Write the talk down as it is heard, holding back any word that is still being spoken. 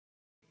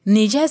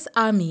Niger's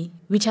army,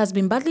 which has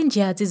been battling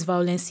jihadist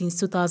violence since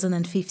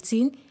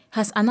 2015,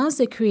 has announced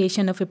the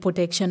creation of a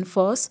protection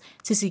force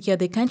to secure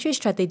the country's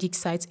strategic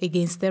sites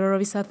against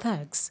terrorist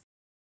attacks.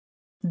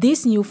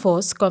 This new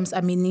force comes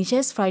amid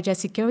Niger's fragile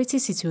security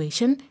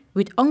situation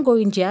with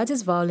ongoing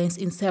jihadist violence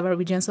in several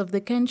regions of the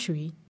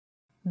country.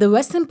 The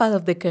western part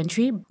of the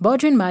country,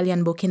 bordering Mali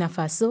and Burkina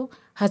Faso,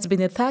 has been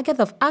the target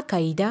of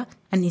Al-Qaeda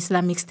and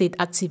Islamic State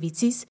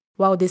activities,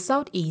 while the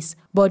southeast,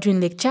 bordering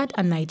Lake Chad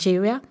and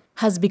Nigeria,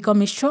 has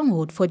become a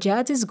stronghold for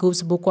jihadist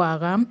groups Boko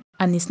Haram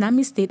and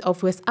Islamic State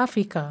of West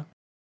Africa.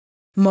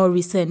 More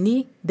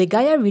recently, the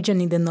Gaia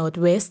region in the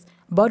northwest,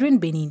 bordering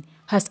Benin,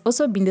 has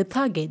also been the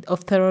target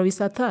of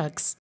terrorist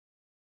attacks.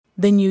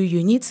 The new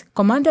unit,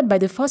 commanded by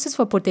the Forces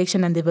for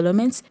Protection and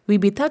Development, will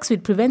be tasked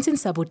with preventing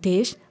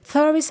sabotage,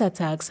 terrorist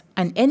attacks,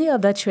 and any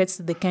other threats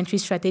to the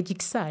country's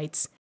strategic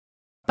sites.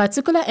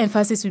 Particular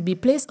emphasis will be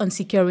placed on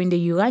securing the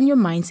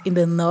uranium mines in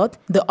the north,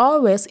 the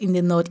oil wells in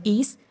the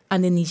northeast,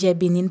 and the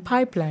Niger-Benin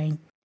pipeline.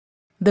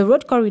 The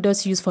road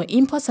corridors used for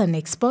imports and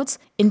exports,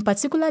 in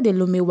particular the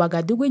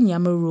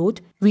Lome-Ouagadougou-Niamey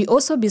road, will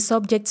also be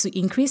subject to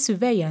increased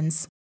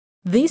surveillance.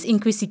 These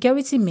increased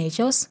security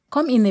measures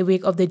come in the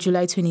wake of the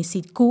July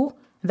 26 coup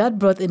that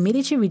brought a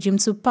military regime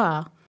to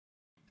power.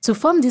 To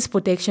form this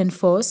protection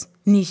force,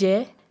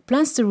 Niger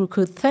plans to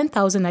recruit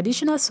 10,000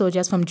 additional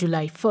soldiers from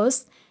July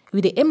 1st,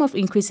 with the aim of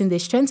increasing the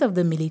strength of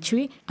the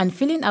military and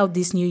filling out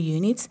these new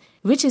units,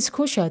 which is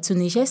crucial to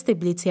Niger's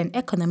stability and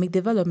economic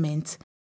development.